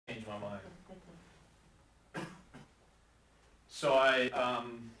my mind. So I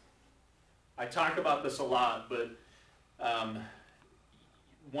talk about this a lot, but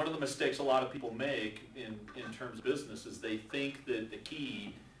one of the mistakes a lot of people make in terms of business is they think that the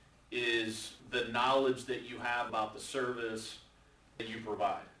key is the knowledge that you have about the service that you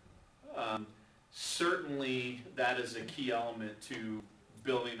provide. Certainly that is a key element to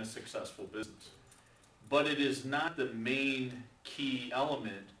building a successful business. But it is not the main key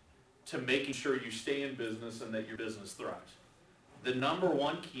element to making sure you stay in business and that your business thrives. The number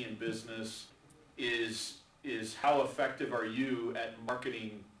one key in business is how effective are you at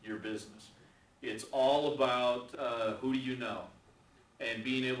marketing your business. It's all about who do you know and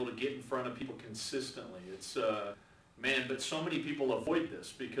being able to get in front of people consistently. It's man, but so many people avoid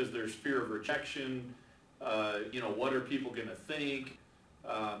this because there's fear of rejection. What are people going to think?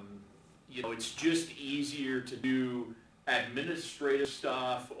 It's just easier to do administrative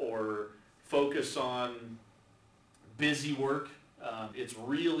stuff or focus on busy work. It's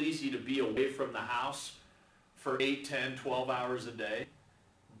real easy to be away from the house for 8, 10, 12 hours a day.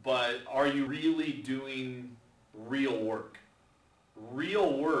 But are you really doing real work?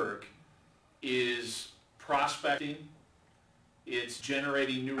 Real work is prospecting. It's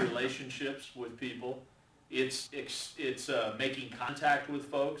generating new relationships with people. It's making contact with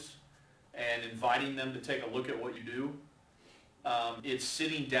folks and inviting them to take a look at what you do. It's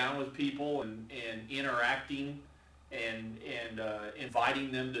sitting down with people and interacting and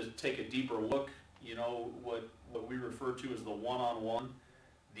inviting them to take a deeper look. What we refer to as the one-on-one,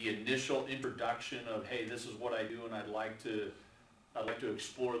 the initial introduction of, hey, this is what I do and I'd like to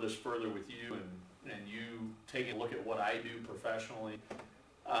explore this further with you, and you taking a look at what I do professionally.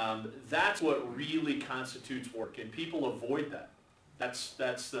 That's what really constitutes work, and people avoid that. That's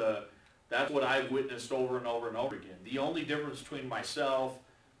what I've witnessed over and over and over again. The only difference between myself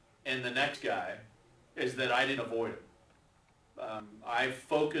and the next guy is that I didn't avoid it. I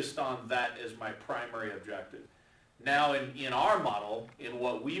focused on that as my primary objective. Now in our model, in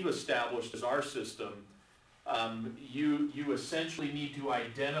what we've established as our system, you essentially need to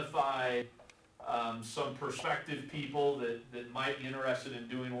identify some prospective people that might be interested in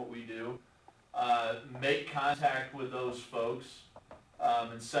doing what we do, make contact with those folks,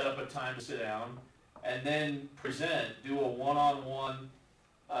 and set up a time to sit down, and then do a one-on-one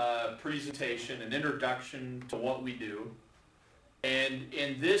presentation, an introduction to what we do. And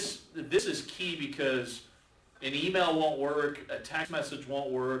this is key because an email won't work, a text message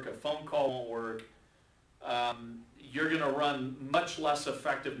won't work, a phone call won't work. You're going to run much less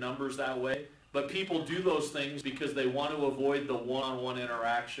effective numbers that way. But people do those things because they want to avoid the one-on-one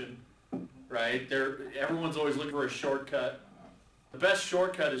interaction, right? Everyone's always looking for a shortcut. The best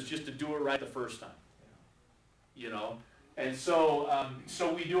shortcut is just to do it right the first time, And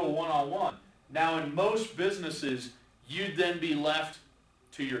so we do a one-on-one. Now, in most businesses, you'd then be left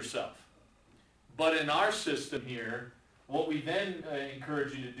to yourself. But in our system here, what we then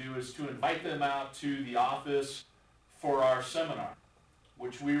encourage you to do is to invite them out to the office for our seminar,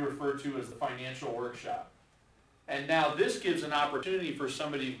 which we refer to as the financial workshop. And now this gives an opportunity for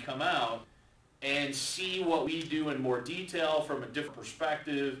somebody to come out and see what we do in more detail from a different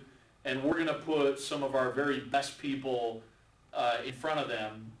perspective, and we're going to put some of our very best people in front of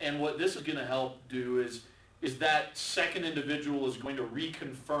them. And what this is going to help do is that second individual is going to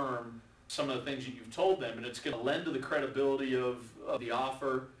reconfirm some of the things that you've told them, and it's going to lend to the credibility of the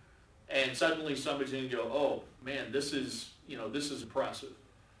offer, and suddenly somebody's going to go, oh man, this is impressive.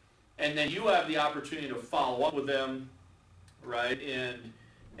 And then you have the opportunity to follow up with them, right, and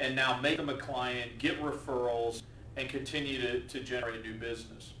now make them a client, get referrals, and continue to generate new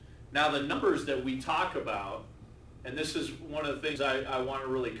business. Now the numbers that we talk about, and this is one of the things I want to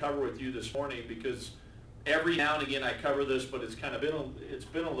really cover with you this morning, because every now and again I cover this, but it's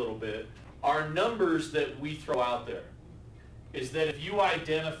been a little bit. Our numbers that we throw out there is that if you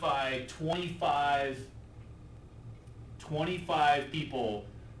identify 25 people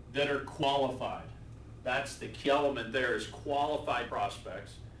that are qualified, that's the key element there, is qualified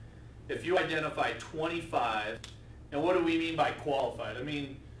prospects. If you identify 25, and what do we mean by qualified? I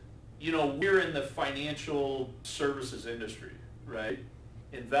mean, we're in the financial services industry, right?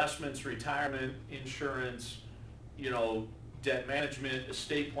 Investments, retirement, insurance, debt management,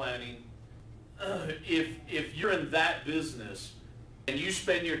 estate planning. If you're in that business and you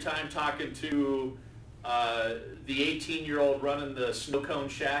spend your time talking to the 18-year-old running the snow cone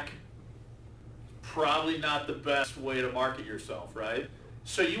shack, probably not the best way to market yourself, right?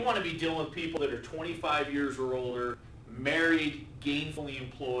 So you want to be dealing with people that are 25 years or older, married, gainfully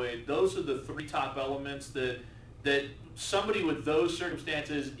employed. Those are the three top elements that somebody with those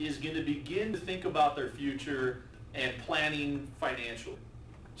circumstances is going to begin to think about their future and planning financially.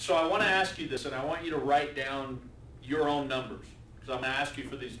 So I want to ask you this, and I want you to write down your own numbers, because I'm going to ask you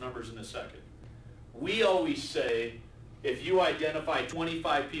for these numbers in a second. We always say, if you identify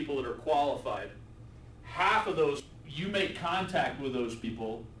 25 people that are qualified, half of those, you make contact with those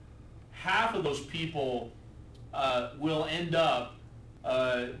people, half of those people will end up,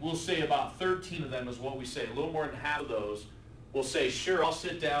 we'll say about 13 of them is what we say, a little more than half of those will say, sure, I'll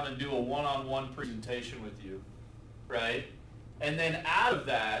sit down and do a one-on-one presentation with you, right? And then out of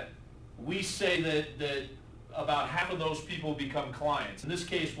that, we say that about half of those people become clients. In this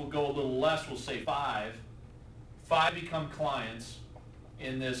case, we'll go a little less, we'll say 5. 5 become clients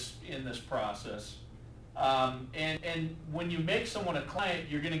in this process. And when you make someone a client,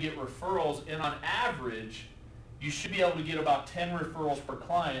 you're going to get referrals, and on average, you should be able to get about 10 referrals per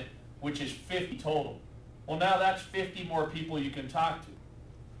client, which is 50 total. Well, now that's 50 more people you can talk to,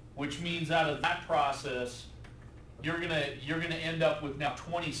 which means out of that process, you're gonna end up with now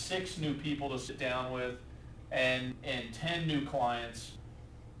 26 new people to sit down with, and 10 new clients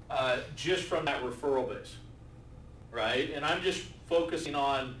just from that referral base, right? And I'm just focusing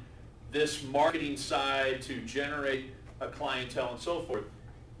on this marketing side to generate a clientele and so forth.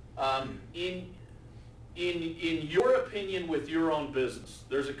 In your opinion with your own business,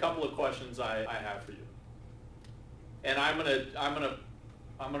 there's a couple of questions I have for you, and I'm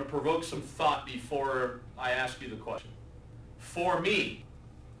gonna provoke some thought before I ask you the question. For me,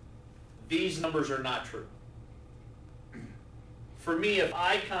 these numbers are not true. For me, if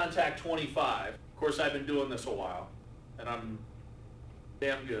I contact 25, of course I've been doing this a while, and I'm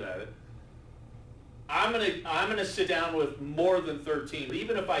damn good at it. I'm gonna sit down with more than 13. But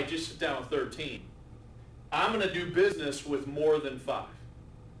even if I just sit down with 13, I'm gonna do business with more than 5.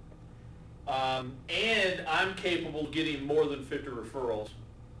 And I'm capable of getting more than 50 referrals.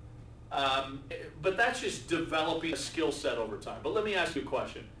 But that's just developing a skill set over time. But let me ask you a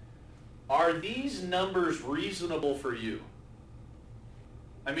question. Are these numbers reasonable for you?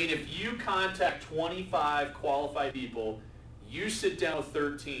 I mean, if you contact 25 qualified people, you sit down with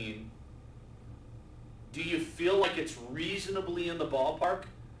 13, do you feel like it's reasonably in the ballpark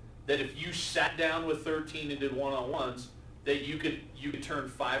that if you sat down with 13 and did one-on-ones, that you could turn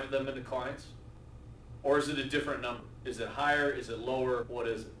 5 of them into clients? Or is it a different number? Is it higher? Is it lower? What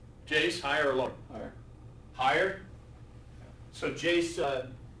is it? Jace, higher or lower? Higher. Higher? So Jace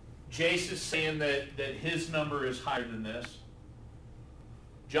is saying that his number is higher than this.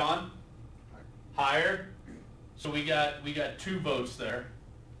 John? Higher? So we got 2 votes there.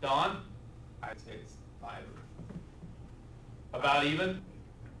 Don? I'd say it's 5. About even?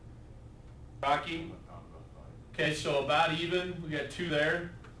 Rocky? Okay, so about even. We got 2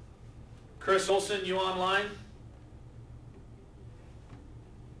 there. Chris Olson, you online?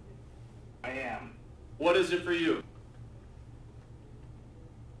 I am. What is it for you?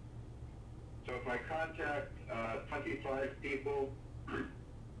 So if I contact 25 people,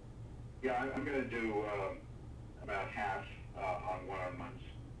 yeah, I'm going to do about half on one-on-ones.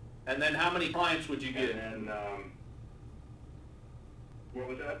 And then how many clients would you get? And then, what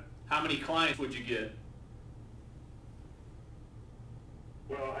was that? How many clients would you get?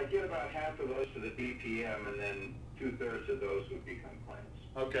 Well, I get about half of those to the BPM, and then 2/3 of those would become clients.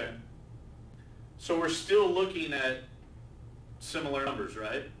 Okay. So we're still looking at similar numbers,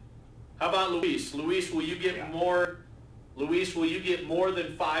 right? How about Luis? Luis, will you get more? Luis, will you get more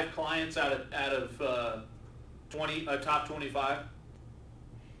than 5 clients out of 20 top 25?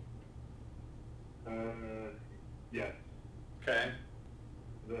 Yes. Okay.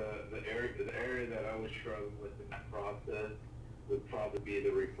 The area that I would struggle with in that process would probably be the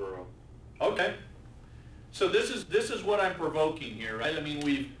referral. Okay. So this is what I'm provoking here, right? I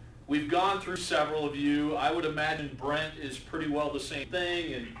mean, we've gone through several of you. I would imagine Brent is pretty well the same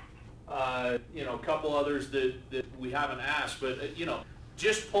thing, and a couple others that we haven't asked. But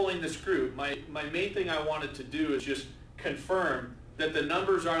just pulling this group, my main thing I wanted to do is just confirm that the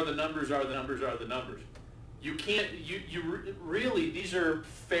numbers are the numbers are the numbers are the numbers. You can't, really, these are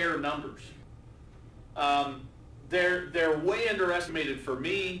fair numbers. They're way underestimated for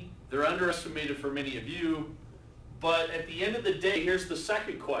me. They're underestimated for many of you. But at the end of the day, here's the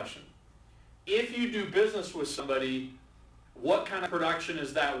second question. If you do business with somebody, what kind of production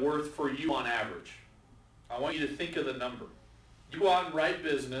is that worth for you on average? I want you to think of the number. You go out and write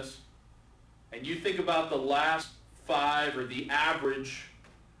business, and you think about the last 5 or the average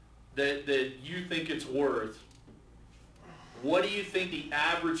that you think it's worth. What do you think the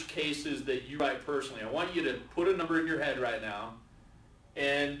average case is that you write personally? I want you to put a number in your head right now,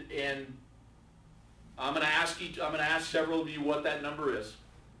 and I'm going to ask several of you what that number is,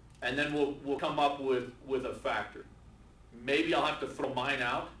 and then we'll come up with a factor. Maybe I'll have to throw mine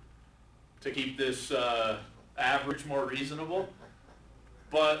out to keep this average more reasonable.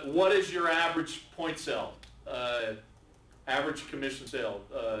 But what is your average point sale? Average commission sale,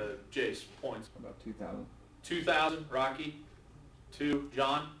 Jace, points? About 2,000. 2,000, Rocky? 2,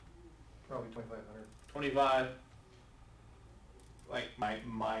 John? Probably 2,500. 25. Like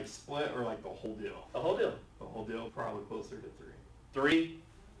my split or like the whole deal? The whole deal. The whole deal probably closer to 3. 3.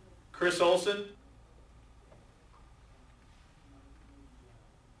 Chris Olson?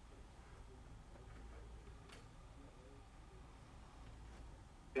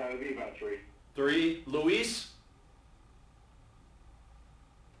 Yeah, it'd be about 3. 3. Luis?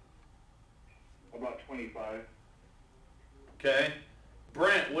 About 25. Okay.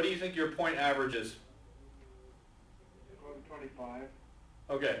 Brent, what do you think your point average is? 25.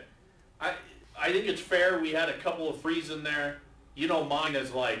 Okay. I think it's fair. We had a couple of threes in there. You know, mine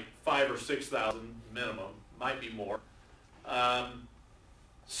is like 5,000 or 6,000 minimum. Might be more.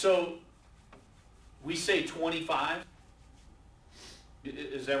 So we say 25.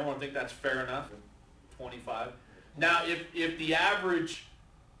 Does everyone think that's fair enough? 25. Now, if the average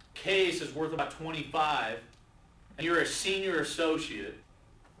case is worth about 25, and you're a senior associate,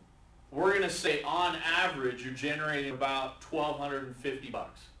 we're going to say on average you're generating about $1,250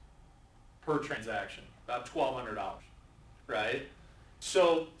 per transaction, about $1,200, right?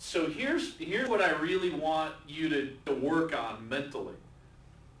 So here's what I really want you to work on mentally.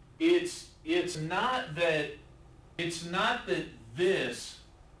 It's not that this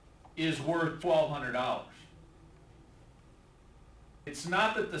is worth $1,200. It's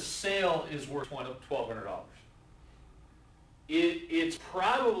not that the sale is worth $1,200. It's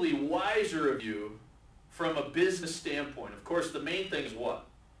probably wiser of you from a business standpoint. Of course, the main thing is what?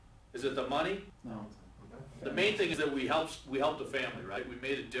 Is it the money? No. The main thing is that we helped the family, right? We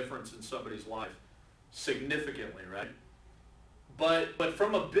made a difference in somebody's life significantly, right? But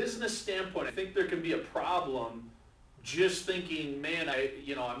from a business standpoint, I think there can be a problem just thinking, man,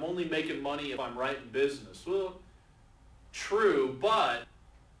 I'm only making money if I'm right in business. Well, true, but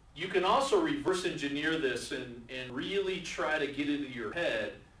you can also reverse engineer this and really try to get into your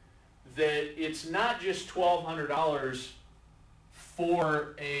head that it's not just $1,200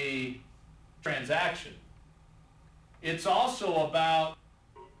 for a transaction. It's also about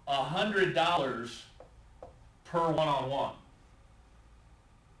 $100 per one-on-one.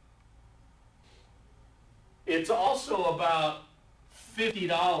 It's also about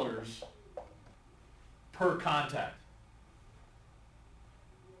 $50 per contact.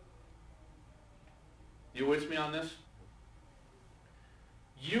 You with me on this?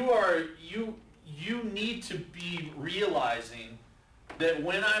 You need to be realizing that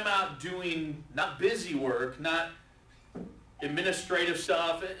when I'm out doing not busy work, not administrative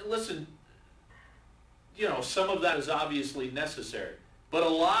stuff, listen, some of that is obviously necessary, but a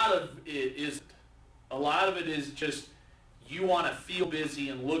lot of it isn't. A lot of it is just you want to feel busy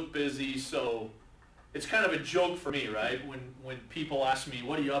and look busy, so it's kind of a joke for me, right? When people ask me,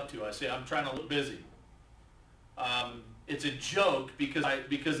 what are you up to? I say, I'm trying to look busy. It's a joke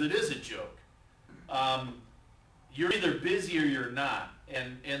because it is a joke. You're either busy or you're not,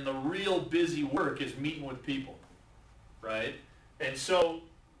 and the real busy work is meeting with people, right? And so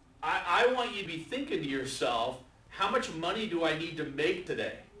I want you to be thinking to yourself, how much money do I need to make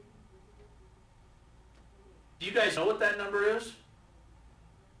today? Do you guys know what that number is?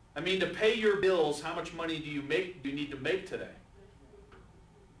 I mean, to pay your bills, how much money do you need to make today?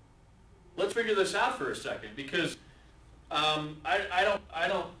 Let's figure this out for a second, because I'm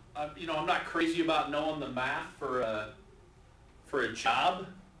not crazy about knowing the math for a job,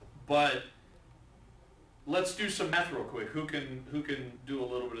 but let's do some math real quick. Who can do a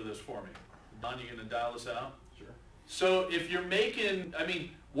little bit of this for me? Don, you gonna dial this out? Sure. So if you're making,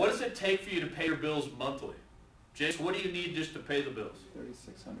 what does it take for you to pay your bills monthly? Jason, what do you need just to pay the bills?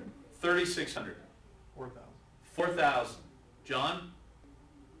 3,600. 3,600. 4,000. 4,000. John?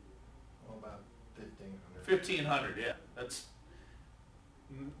 Well, about 1,500. 1,500. Yeah,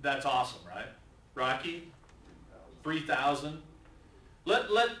 that's awesome, right? Rocky? 3,000.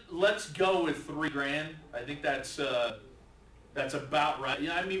 Let's go with $3,000. I think that's about right.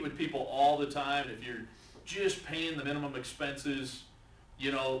 I meet with people all the time. If you're just paying the minimum expenses,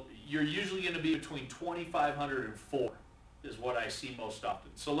 you're usually going to be between 2,500 and 4 is what I see most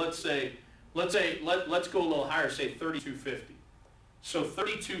often. So let's go a little higher, say 3,250. So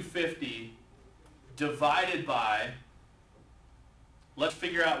 3,250 divided by, let's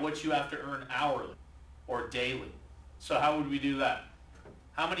figure out what you have to earn hourly or daily. So how would we do that?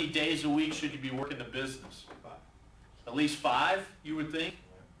 How many days a week should you be working the business? 5. At least 5, you would think?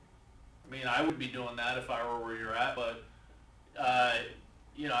 I mean, I would be doing that if I were where you're at, but,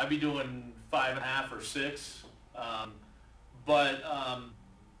 you know, I'd be doing 5.5 or 6. But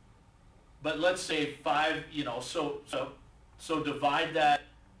let's say 5, you know, so divide that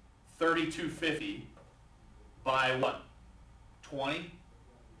 3250 by what? 20?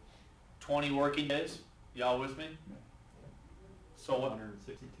 20 working days? Y'all with me? So what?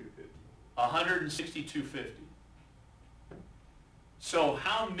 162.50. 162.50. So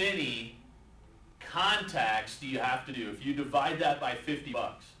how many contacts do you have to do? If you divide that by $50,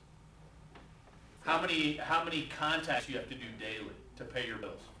 how many contacts do you have to do daily to pay your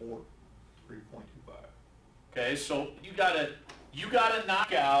bills? 4. 3.25. Okay, so you gotta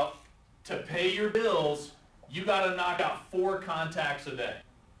knock out, to pay your bills, you gotta knock out 4 contacts a day.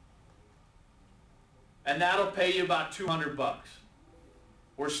 And that'll pay you about $200.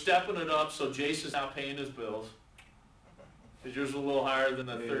 We're stepping it up, so Jason's now paying his bills. Because yours is a little higher than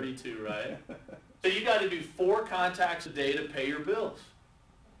the 32, right? So you got to do 4 contacts a day to pay your bills.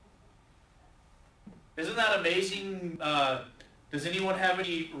 Isn't that amazing? Does anyone have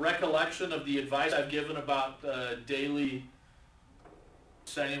any recollection of the advice I've given about daily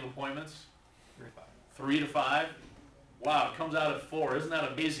setting of appointments? 3 to 5. Wow, it comes out at 4. Isn't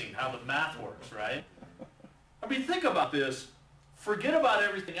that amazing how the math works, right? I mean, think about this. Forget about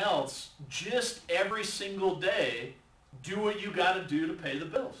everything else. Just every single day, do what you got to do to pay the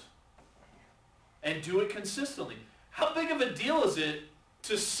bills. And do it consistently. How big of a deal is it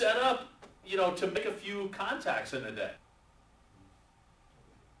to set up, you know, to make a few contacts in a day?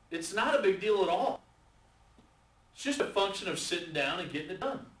 It's not a big deal at all. It's just a function of sitting down and getting it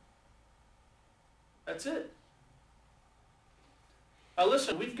done. That's it. Now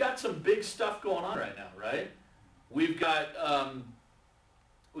listen, we've got some big stuff going on right now, right? We've got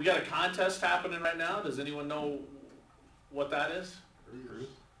we got a contest happening right now. Does anyone know what that is? Cruise.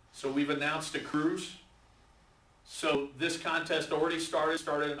 So we've announced a cruise. So this contest already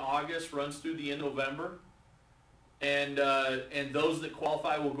started in August, runs through the end of November. And those that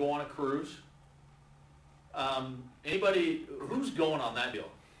qualify will go on a cruise. Anybody, who's going on that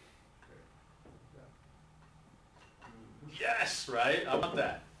deal? Yes, right? I want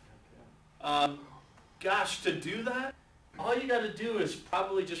that. Gosh, to do that, all you got to do is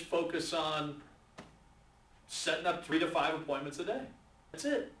probably just focus on setting up 3 to 5 appointments a day. That's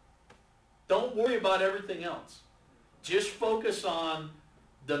it. Don't worry about everything else. Just focus on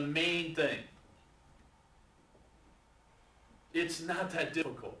the main thing. It's not that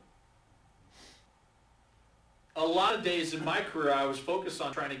difficult. A lot of days in my career, I was focused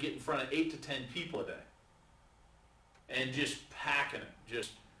on trying to get in front of 8 to 10 people a day. And just packing it.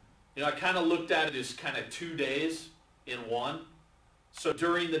 Just, you know, I kind of looked at it as kind of 2 days in one. So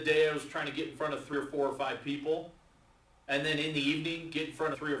during the day, I was trying to get in front of 3 or 4 or 5 people. And then in the evening, get in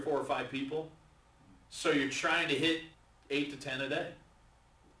front of 3 or 4 or 5 people. So you're trying to hit 8 to 10 a day.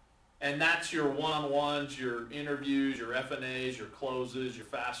 And that's your one-on-ones, your interviews, your F&As, your closes, your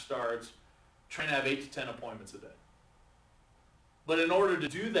fast starts. Trying to have 8 to 10 appointments a day. But in order to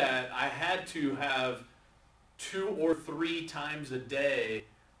do that, I had to have 2 or 3 times a day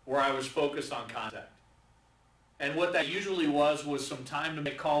where I was focused on contact. And what that usually was some time to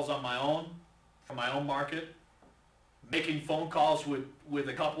make calls on my own, for my own market, making phone calls with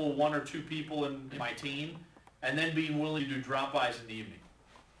a couple, 1 or 2 people in my team, and then being willing to do drop-bys in the evening.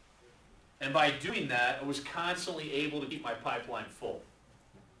 And by doing that, I was constantly able to keep my pipeline full.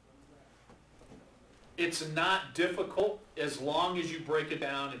 It's not difficult as long as you break it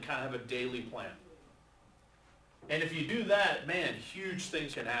down and kind of have a daily plan. And if you do that, man, huge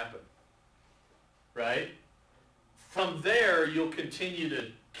things can happen, right? From there, you'll continue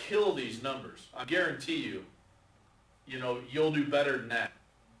to kill these numbers. I guarantee you, you know, you'll do better than that.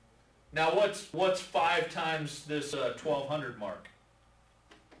 Now, what's 5 times this 1,200 mark?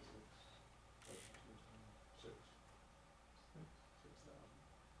 6,000.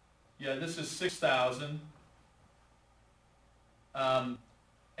 Yeah, this is 6,000.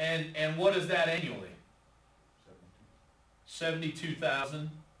 And what is that annually?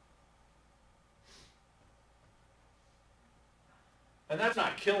 72,000. And that's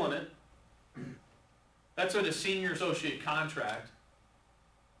not killing it. That's at a senior associate contract.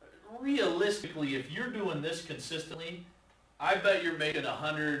 Realistically, if you're doing this consistently, I bet you're making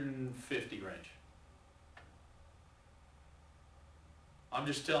 150 range. I'm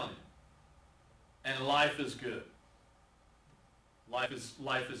just telling you. And life is good. Life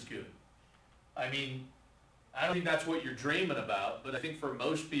is good. I mean, I don't think that's what you're dreaming about, but I think for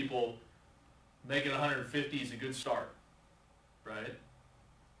most people, making 150 is a good start, right?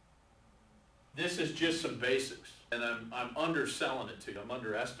 this is just some basics, and I'm underselling it to you. I'm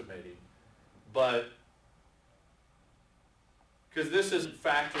underestimating, but because this isn't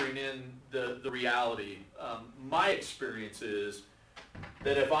factoring in the reality. My experience is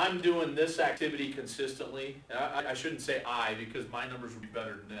that if I'm doing this activity consistently, and I shouldn't say I, because my numbers would be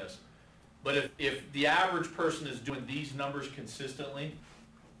better than this, but if the average person is doing these numbers consistently,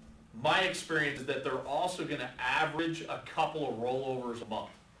 my experience is that they're also going to average a couple of rollovers a month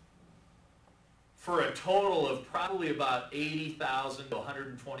for a total of probably about 80,000 to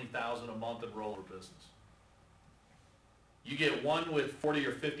 120,000 a month in rollover business. You get one with 40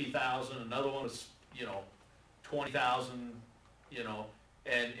 or 50,000, another one with 20,000,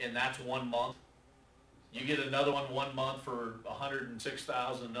 and that's 1 month. You get another one month for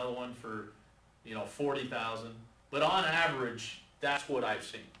 106,000, another one for 40,000. But on average, that's what I've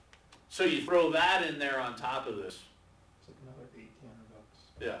seen. So you throw that in there on top of this. It's like another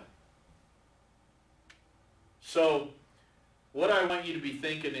 $1,800. Yeah. So what I want you to be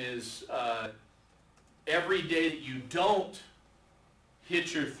thinking is every day that you don't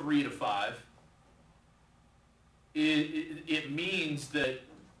hit your 3 to 5, it means that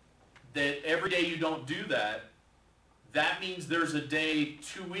every day you don't do that, that means there's a day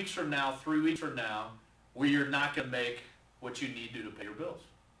 2 weeks from now, 3 weeks from now, where you're not going to make what you need to pay your bills.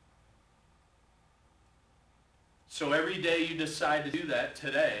 So every day you decide to do that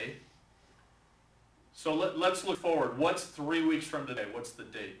today. So let's look forward. What's 3 weeks from today? What's the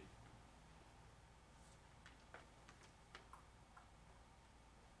date?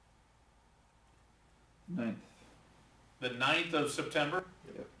 Ninth. The 9th of September?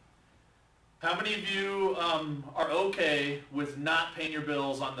 Yep. How many of you are okay with not paying your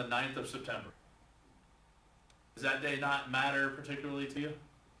bills on the 9th of September? Does that day not matter particularly to you?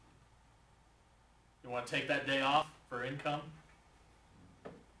 You want to take that day off for income?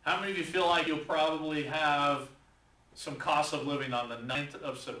 How many of you feel like you'll probably have some cost of living on the 9th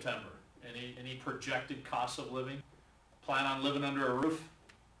of September? Any projected cost of living? Plan on living under a roof?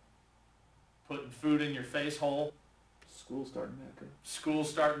 Putting food in your face hole? School starting back up. School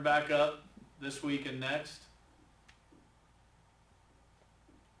starting back up this week and next?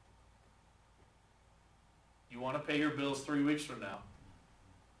 You want to pay your bills 3 weeks from now.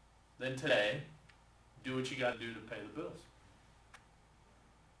 Then today, do what you got to do to pay the bills.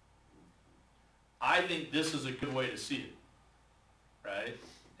 I think this is a good way to see it, right?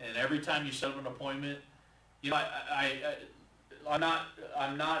 And every time you set up an appointment, I'm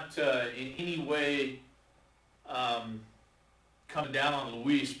not in any way coming down on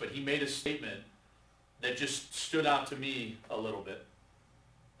Luis, but he made a statement that just stood out to me a little bit.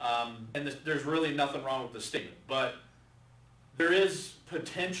 And there's really nothing wrong with the statement, but there is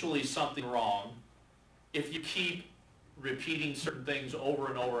potentially something wrong if you keep repeating certain things over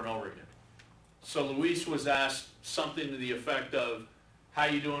and over and over again. So Luis was asked something to the effect of, how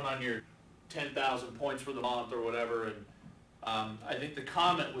you doing on your 10,000 points for the month or whatever, and I think the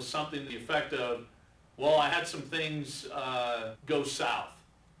comment was something to the effect of, well, I had some things go south,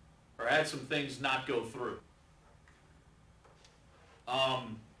 or I had some things not go through.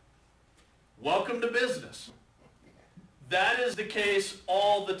 Welcome to business. That is the case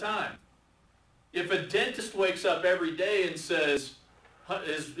all the time. If a dentist wakes up every day and says,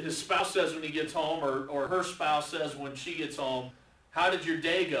 his spouse says when he gets home, or her spouse says when she gets home, how did your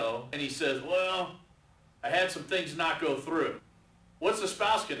day go? And he says, well, I had some things not go through. What's the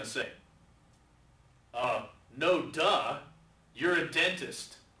spouse going to say? No, duh. You're a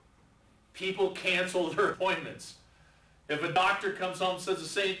dentist. People cancel their appointments. If a doctor comes home and says the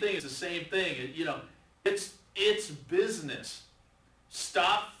same thing, it's the same thing. It's business.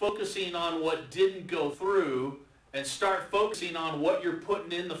 Stop focusing on what didn't go through and start focusing on what you're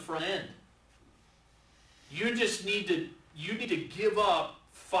putting in the front end. You need to give up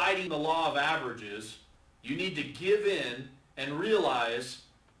fighting the law of averages. You need to give in and realize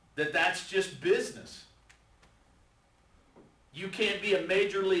that that's just business. You can't be a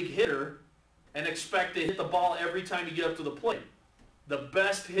major league hitter and expect to hit the ball every time you get up to the plate. The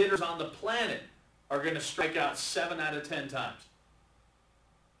best hitters on the planet are going to strike out 7 out of 10 times.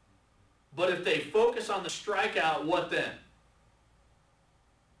 But if they focus on the strikeout, what then?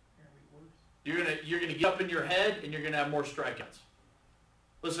 You're gonna get up in your head and you're gonna have more strikeouts.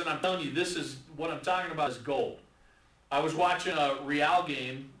 Listen, I'm telling you, this is what I'm talking about is gold. I was watching a Real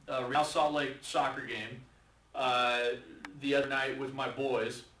game, a Real Salt Lake soccer game, the other night with my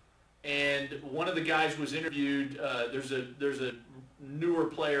boys, and one of the guys was interviewed. There's a newer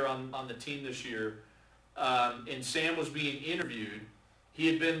player on the team this year, and Sam was being interviewed.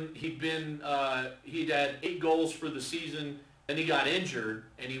 He'd had 8 goals for the season, Then he got injured,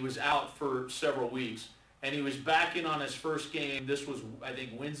 and he was out for several weeks. And he was back in on his first game. This was, I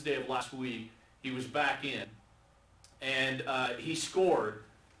think, Wednesday of last week. He was back in. And he scored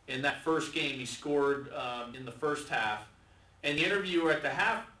in that first game. He scored in the first half. And the interviewer at the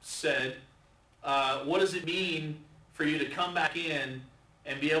half said, what does it mean for you to come back in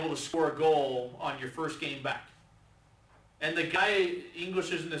and be able to score a goal on your first game back? And the guy,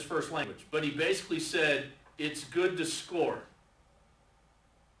 English isn't his first language, but he basically said, it's good to score.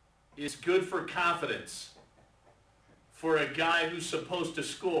 It's good for confidence for a guy who's supposed to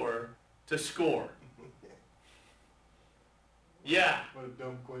score to score. Yeah. What a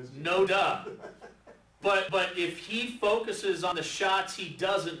dumb question. No duh. But if he focuses on the shots he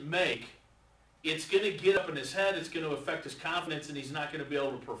doesn't make, it's going to get up in his head, it's going to affect his confidence, and he's not going to be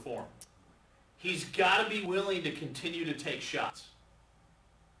able to perform. He's got to be willing to continue to take shots.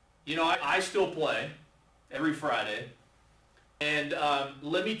 You know, I still play every Friday. And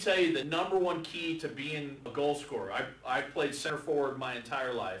let me tell you the number one key to being a goal scorer. I played center forward my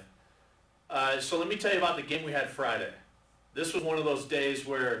entire life. So let me tell you about the game we had Friday. This was one of those days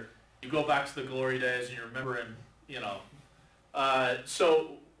where you go back to the glory days and you're remembering, you know.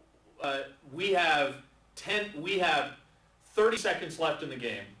 We have 30 seconds left in the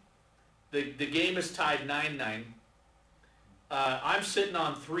game. The game is tied 9-9. I'm sitting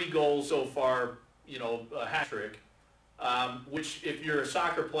on 3 goals so far, you know, a hat trick. Which, if you're a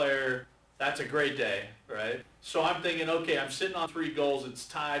soccer player, that's a great day, right? So I'm thinking, okay, I'm sitting on 3 goals. It's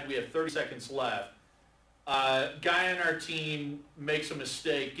tied. We have 30 seconds left. Guy on our team makes a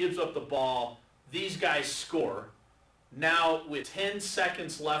mistake, gives up the ball. These guys score. Now, with 10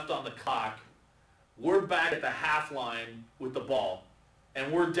 seconds left on the clock, we're back at the half line with the ball,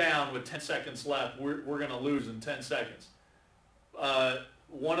 and we're down with 10 seconds left. We're going to lose in 10 seconds.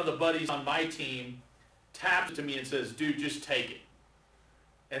 One of the buddies on my team taps it to me and says, dude, just take it.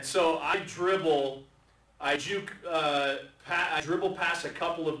 And so I dribble past a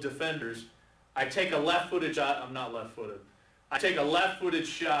couple of defenders. I take a left-footed shot. I'm not left-footed. I take a left-footed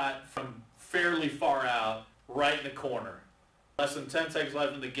shot from fairly far out, right in the corner. Less than 10 seconds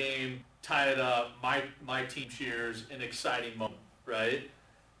left in the game, tie it up, my team cheers, an exciting moment, right?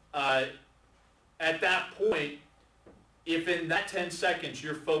 At that point, if in that 10 seconds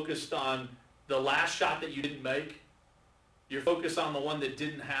you're focused on the last shot that you didn't make, you're focused on the one that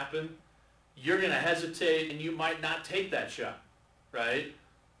didn't happen, you're going to hesitate and you might not take that shot, right?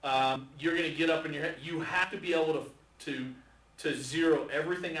 You're going to get up in your head. You have to be able to zero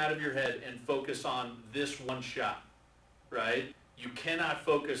everything out of your head and focus on this one shot, right? You cannot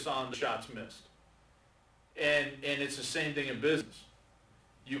focus on the shots missed. And it's the same thing in business.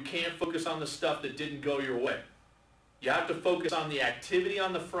 You can't focus on the stuff that didn't go your way. You have to focus on the activity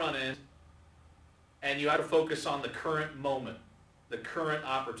on the front end, and you have to focus on the current moment, the current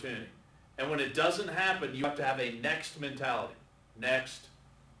opportunity. And when it doesn't happen, you have to have a next mentality. Next,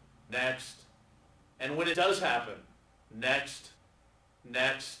 next. And when it does happen, next,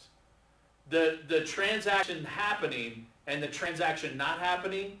 next. The transaction happening and the transaction not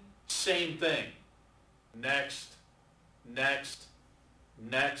happening, same thing. Next, next,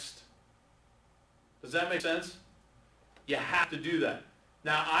 next. Does that make sense? You have to do that.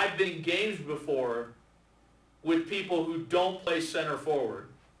 Now, I've been in games before with people who don't play center forward.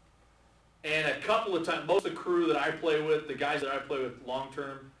 And a couple of times, most of the crew that I play with, the guys that I play with long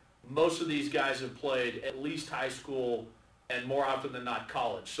term, most of these guys have played at least high school and more often than not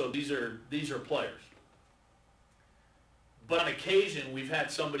college. So these are players. But on occasion, we've had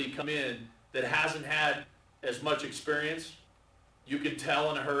somebody come in that hasn't had as much experience. You can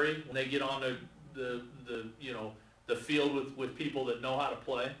tell in a hurry when they get on the field with people that know how to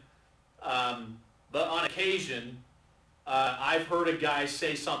play. But on occasion, I've heard a guy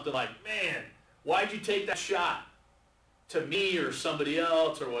say something like, man, why'd you take that shot to me or somebody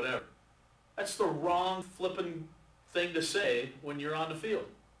else or whatever? That's the wrong flipping thing to say when you're on the field.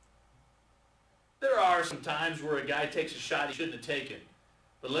 There are some times where a guy takes a shot he shouldn't have taken.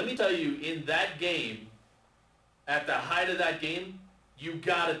 But let me tell you, in that game, at the height of that game, you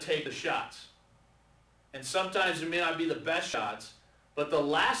got to take the shots. And sometimes it may not be the best shots, but the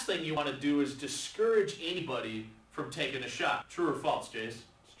last thing you want to do is discourage anybody from taking a shot. True or false, Jace?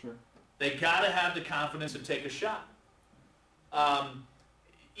 It's true. They got to have the confidence to take a shot.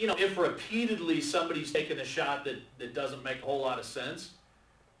 If repeatedly somebody's taking a shot that doesn't make a whole lot of sense,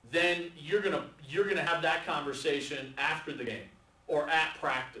 then you're gonna have that conversation after the game or at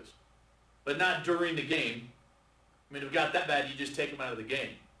practice, but not during the game. I mean, if it got that bad, you just take them out of the game.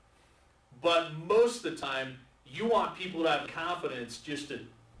 But most of the time, you want people to have confidence just to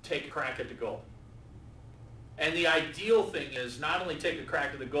take a crack at the goal. And the ideal thing is not only take a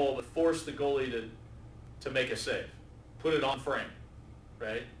crack at the goal, but force the goalie to make a save. Put it on frame,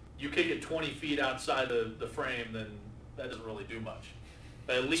 right? You kick it 20 feet outside the frame, then that doesn't really do much.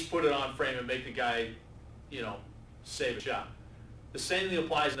 But at least put it on frame and make the guy, save a shot. The same thing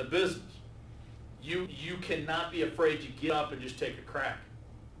applies in a business. You cannot be afraid to get up and just take a crack.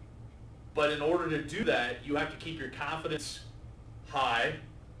 But in order to do that, you have to keep your confidence high.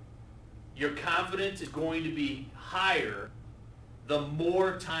 Your confidence is going to be higher the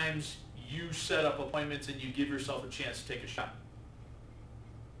more times you set up appointments and you give yourself a chance to take a shot.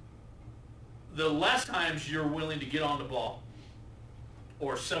 The less times you're willing to get on the ball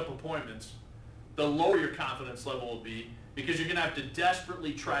or set up appointments, the lower your confidence level will be, because you're going to have to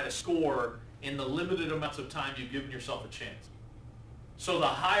desperately try to score in the limited amounts of time you've given yourself a chance. So the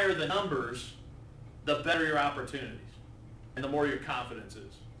higher the numbers, the better your opportunities, and the more your confidence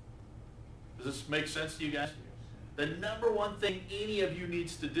is. Does this make sense to you guys? The number one thing any of you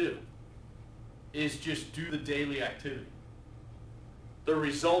needs to do is just do the daily activity. The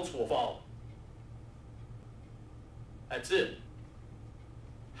results will follow. That's it.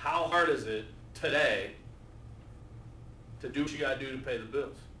 How hard is it today to do what you got to do to pay the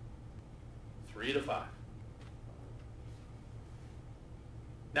bills? 3 to 5.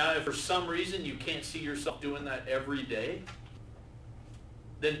 Now, if for some reason you can't see yourself doing that every day,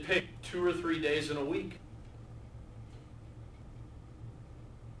 then pick 2 or 3 days in a week.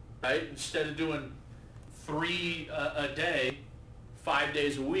 Right? Instead of doing 3 a day, 5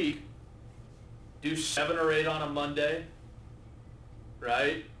 days a week, do 7 or 8 on a Monday,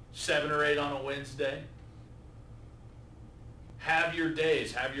 right? 7 or 8 on a Wednesday. Have your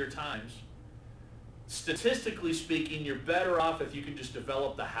days, have your times. Statistically speaking, you're better off if you can just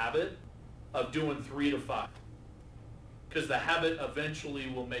develop the habit of doing 3 to 5. Because the habit eventually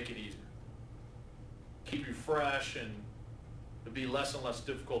will make it easier. Keep you fresh, and it'll be less and less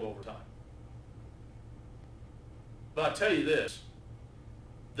difficult over time. But I'll tell you this,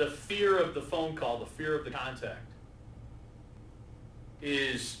 the fear of the phone call, the fear of the contact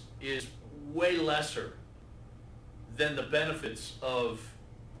is way lesser than the benefits of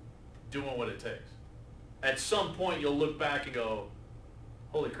doing what it takes. At some point you'll look back and go,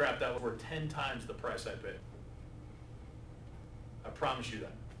 holy crap, that was worth 10 times the price I paid. I promise you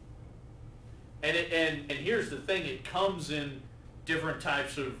that. And here's the thing, it comes in different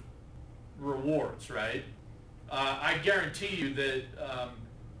types of rewards, right? I guarantee you that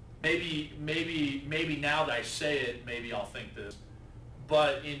maybe now that I say it, maybe I'll think this.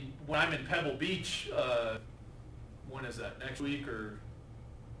 But when I'm in Pebble Beach, when is that? Next week, or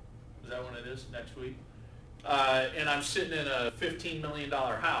is that when it is? Next week? And I'm sitting in a $15 million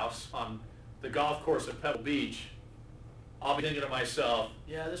house on the golf course at Pebble Beach, I'll be thinking to myself,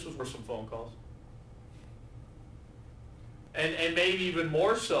 yeah, this was worth some phone calls. And maybe even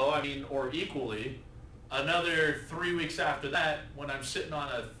more so, or equally, another 3 weeks after that, when I'm sitting on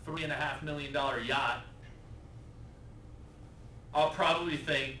a $3.5 million yacht, I'll probably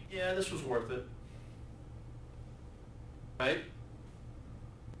think, yeah, this was worth it. Right?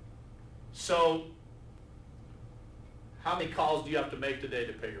 So, how many calls do you have to make today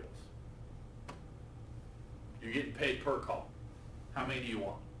to pay your bills? You're getting paid per call. How many do you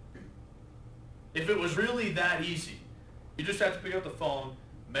want? If it was really that easy, you just have to pick up the phone,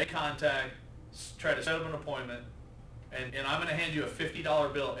 make contact, try to set up an appointment, and I'm going to hand you a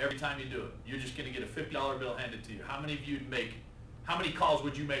 $50 bill every time you do it. You're just going to get a $50 bill handed to you. How many of you'd make, how many calls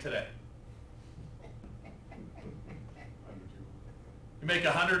would you make today? You make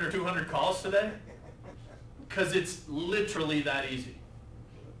 100 or 200 calls today? Because it's literally that easy.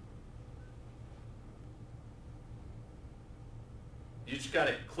 You just got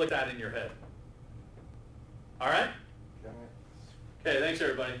to click that in your head. All right? Okay, thanks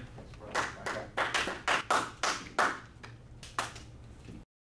everybody.